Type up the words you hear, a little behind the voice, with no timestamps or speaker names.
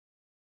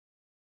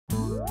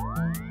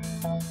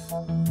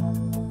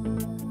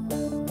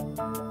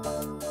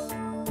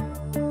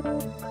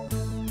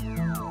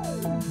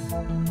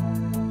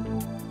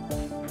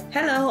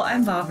Hello,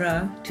 I'm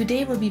Barbara.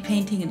 Today we'll be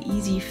painting an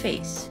easy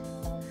face.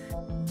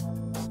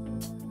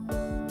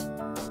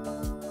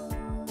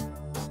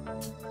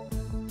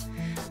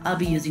 I'll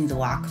be using the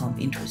Wacom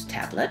Intuos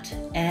tablet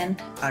and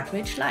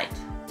ArtRage Lite.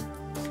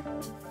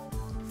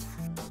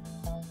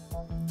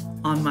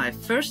 On my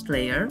first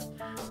layer,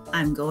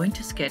 I'm going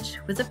to sketch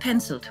with a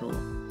pencil tool.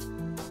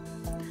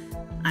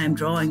 I'm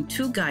drawing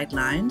two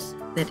guidelines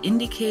that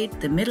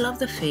indicate the middle of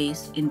the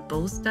face in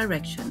both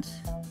directions.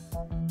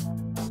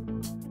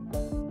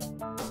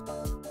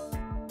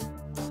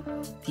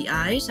 The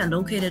eyes are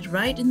located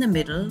right in the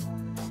middle,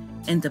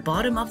 and the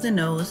bottom of the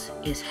nose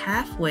is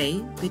halfway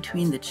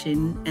between the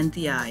chin and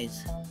the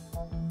eyes.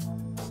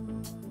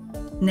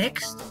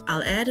 Next,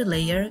 I'll add a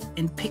layer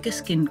and pick a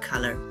skin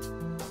color.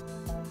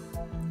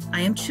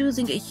 I am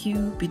choosing a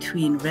hue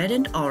between red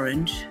and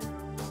orange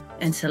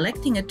and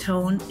selecting a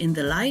tone in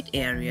the light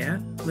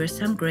area where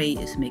some gray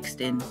is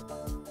mixed in.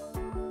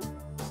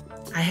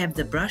 I have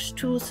the brush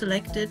tool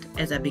selected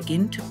as I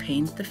begin to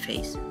paint the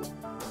face.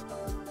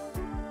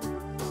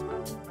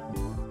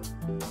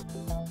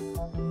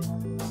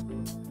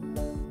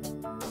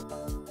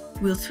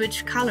 We'll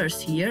switch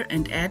colors here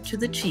and add to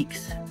the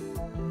cheeks.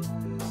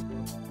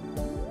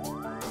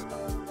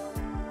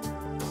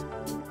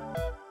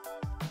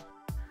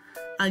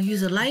 I'll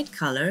use a light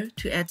color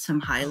to add some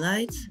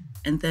highlights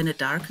and then a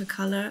darker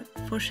color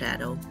for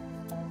shadow.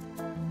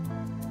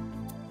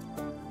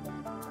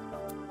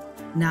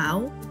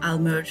 Now I'll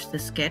merge the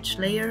sketch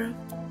layer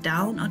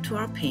down onto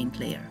our paint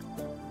layer.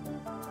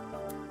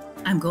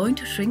 I'm going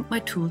to shrink my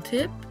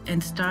tooltip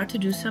and start to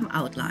do some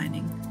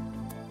outlining.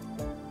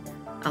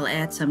 I'll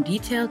add some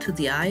detail to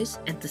the eyes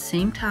at the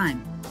same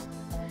time,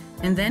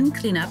 and then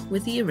clean up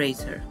with the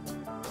eraser.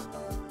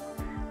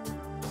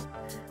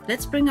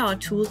 Let's bring our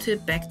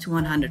tooltip back to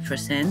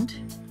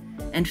 100%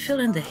 and fill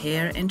in the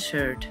hair and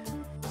shirt.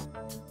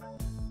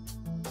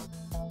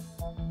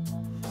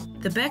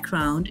 The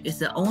background is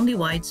the only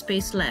white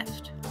space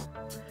left,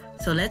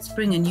 so let's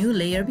bring a new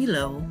layer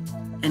below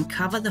and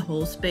cover the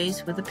whole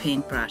space with a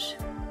paintbrush.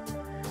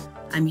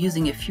 I'm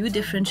using a few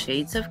different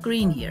shades of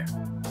green here.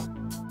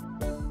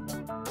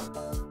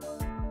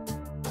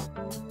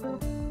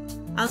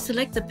 I'll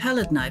select the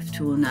palette knife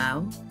tool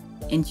now,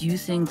 and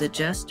using the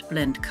Just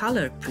Blend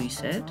Color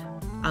preset,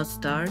 I'll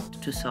start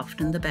to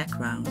soften the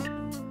background.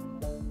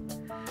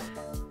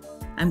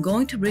 I'm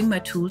going to bring my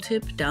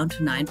tooltip down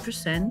to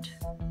 9%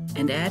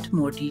 and add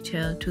more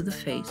detail to the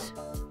face.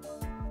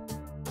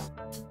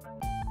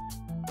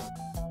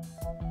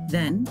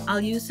 Then I'll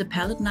use the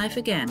palette knife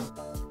again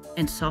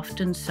and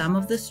soften some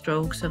of the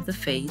strokes of the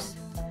face,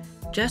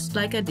 just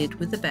like I did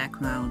with the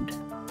background.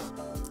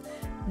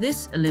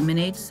 This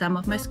eliminates some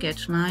of my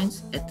sketch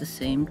lines at the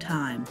same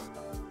time.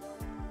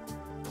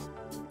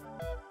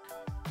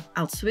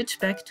 I'll switch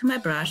back to my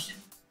brush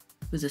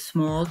with a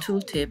small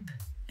tooltip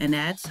and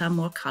add some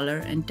more color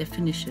and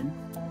definition.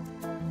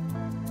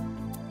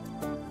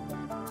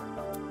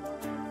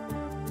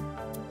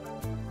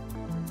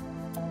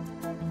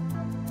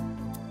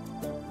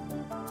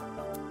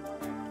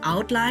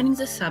 Outlining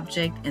the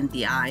subject and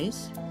the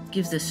eyes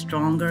gives a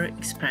stronger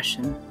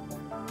expression.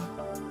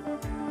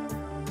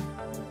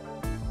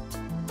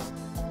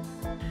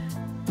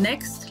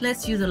 Next,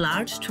 let's use a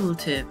large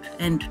tooltip,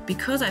 and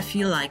because I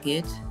feel like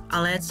it,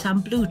 I'll add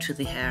some blue to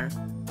the hair.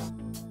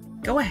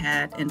 Go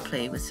ahead and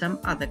play with some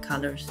other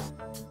colors.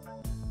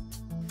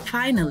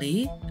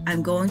 Finally,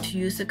 I'm going to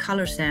use a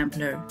color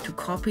sampler to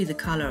copy the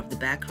color of the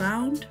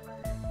background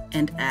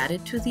and add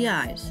it to the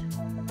eyes.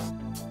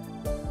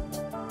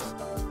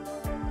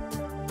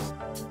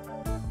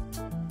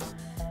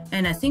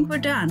 And I think we're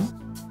done.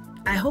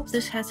 I hope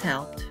this has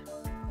helped.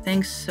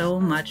 Thanks so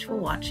much for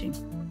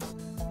watching.